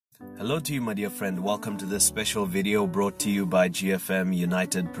Hello to you, my dear friend. Welcome to this special video brought to you by GFM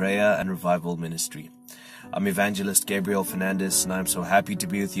United Prayer and Revival Ministry. I'm Evangelist Gabriel Fernandes, and I'm so happy to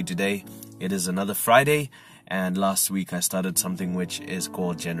be with you today. It is another Friday, and last week I started something which is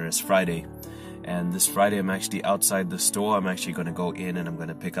called Generous Friday. And this Friday I'm actually outside the store. I'm actually going to go in and I'm going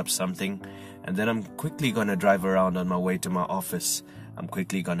to pick up something, and then I'm quickly going to drive around on my way to my office. I'm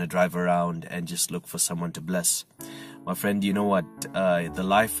quickly going to drive around and just look for someone to bless. My friend, you know what? The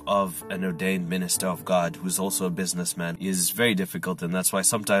life of an ordained minister of God who's also a businessman is very difficult, and that's why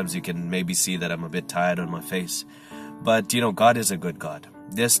sometimes you can maybe see that I'm a bit tired on my face. But you know, God is a good God.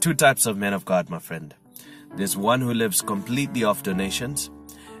 There's two types of men of God, my friend. There's one who lives completely off donations,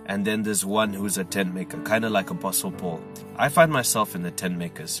 and then there's one who's a tent maker, kind of like Apostle Paul. I find myself in the tent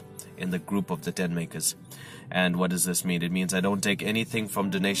makers, in the group of the tent makers. And what does this mean? It means I don't take anything from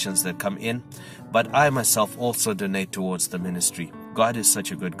donations that come in, but I myself also donate towards the ministry. God is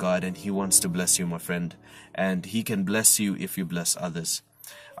such a good God, and He wants to bless you, my friend. And He can bless you if you bless others.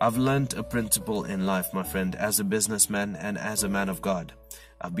 I've learned a principle in life, my friend, as a businessman and as a man of God.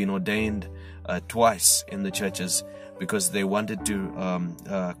 I've been ordained twice in the churches because they wanted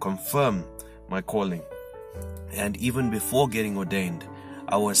to confirm my calling. And even before getting ordained,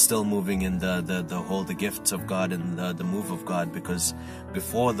 I was still moving in the gifts of God and the move of God, because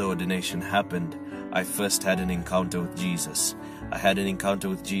before the ordination happened, I first had an encounter with Jesus. I had an encounter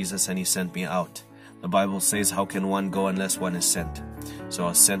with Jesus, and He sent me out. The Bible says, how can one go unless one is sent? So I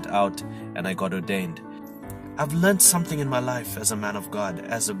was sent out and I got ordained. I've learned something in my life as a man of God,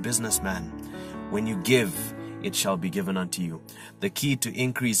 as a businessman. When you give, it shall be given unto you. The key to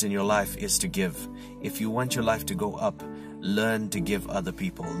increase in your life is to give. If you want your life to go up, learn to give other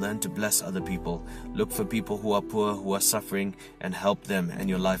people. Learn to bless other people. Look for people who are poor, who are suffering, and help them, and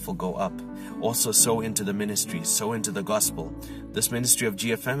your life will go up. Also, sow into the ministry. Sow into the gospel. This ministry of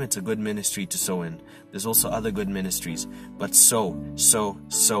GFM, it's a good ministry to sow in. There's also other good ministries. But sow, sow,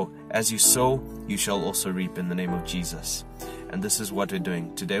 sow. As you sow, you shall also reap in the name of Jesus. And this is what we're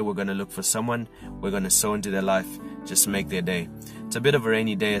doing. Today we're going to look for someone. We're going to sow into their life just to make their day. It's a bit of a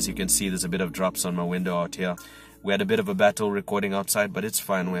rainy day, as you can see. There's a bit of drops on my window out here. We had a bit of a battle recording outside, but it's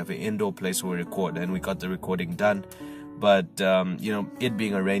fine. We have an indoor place where we record, and we got the recording done. But, you know, it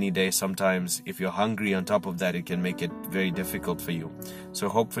being a rainy day, sometimes if you're hungry on top of that, it can make it very difficult for you. So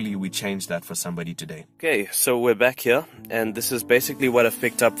hopefully we change that for somebody today. Okay, so we're back here, and this is basically what I've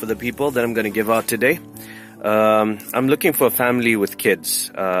picked up for the people that I'm going to give out today. I'm looking for a family with kids.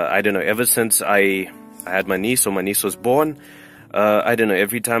 I don't know, ever since I had my niece, or my niece was born, I don't know,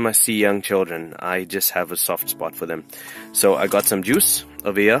 every time I see young children, I just have a soft spot for them. So I got some juice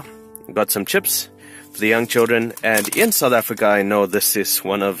over here, got some chips for the young children, and in South Africa I know this is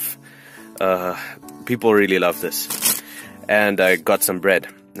one of, people really love this. And I got some bread.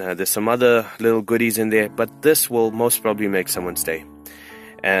 There's some other little goodies in there, but this will most probably make someone's day.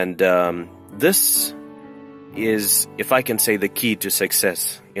 And this is, if I can say, the key to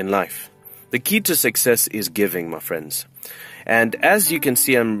success in life. The key to success is giving, my friends. And as you can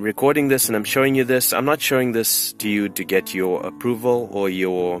see, I'm recording this and I'm showing you this. I'm not showing this to you to get your approval or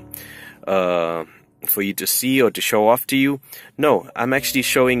your for you to see or to show off to you. No, I'm actually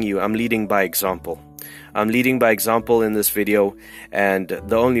showing you, I'm leading by example. I'm leading by example in this video, and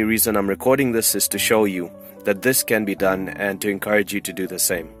the only reason I'm recording this is to show you that this can be done and to encourage you to do the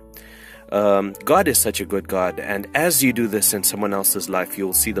same. God is such a good God, and as you do this in someone else's life, you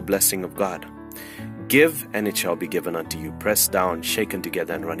will see the blessing of God. Give, and it shall be given unto you. Pressed down, shaken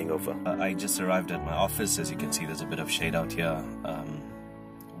together, and running over. I just arrived at my office. As you can see, there's a bit of shade out here,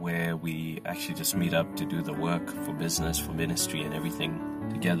 where we actually just meet up to do the work for business, for ministry, and everything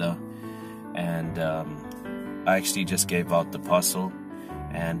together. And I actually just gave out the parcel,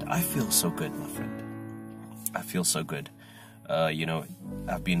 and I feel so good, my friend. I feel so good. You know,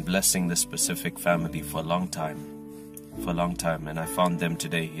 I've been blessing this specific family for a long time. And I found them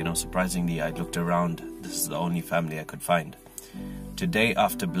today. You know, surprisingly, I looked around. This is the only family I could find. Today,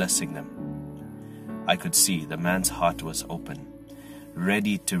 after blessing them, I could see the man's heart was open,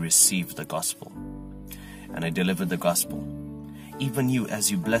 ready to receive the gospel. And I delivered the gospel. Even you, as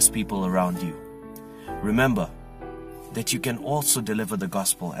you bless people around you, remember that you can also deliver the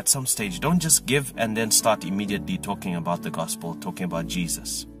gospel at some stage. Don't just give and then start immediately talking about the gospel, talking about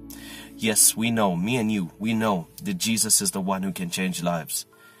Jesus. Yes, we know, me and you, we know that Jesus is the one who can change lives.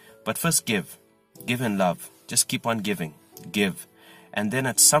 But first give. Give in love. Just keep on giving. Give. And then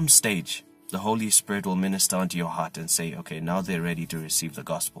at some stage, the Holy Spirit will minister onto your heart and say, okay, now they're ready to receive the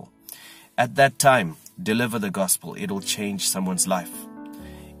gospel. At that time, deliver the gospel. It will change someone's life.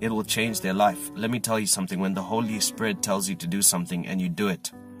 It will change their life. Let me tell you something. When the Holy Spirit tells you to do something and you do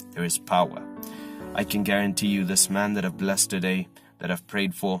it, There is power. I can guarantee you this man that I've blessed today, that I've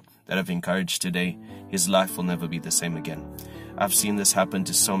prayed for, that I've encouraged today, his life will never be the same again. I've seen this happen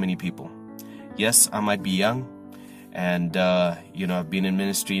to so many people. Yes, I might be young, and I've been in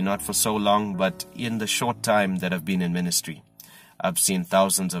ministry not for so long, but in the short time that I've been in ministry, I've seen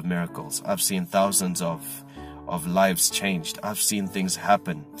thousands of miracles. I've seen thousands of lives changed. I've seen things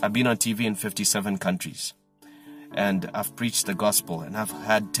happen. I've been on TV in 57 countries. And I've preached the gospel, and I've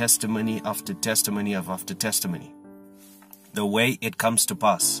had testimony after testimony after testimony. The way it comes to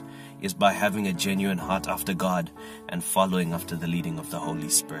pass is by having a genuine heart after God and following after the leading of the Holy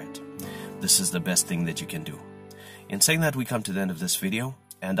Spirit. This is the best thing that you can do. In saying that, we come to the end of this video,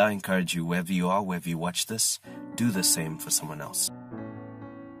 and I encourage you, wherever you are, wherever you watch this, do the same for someone else.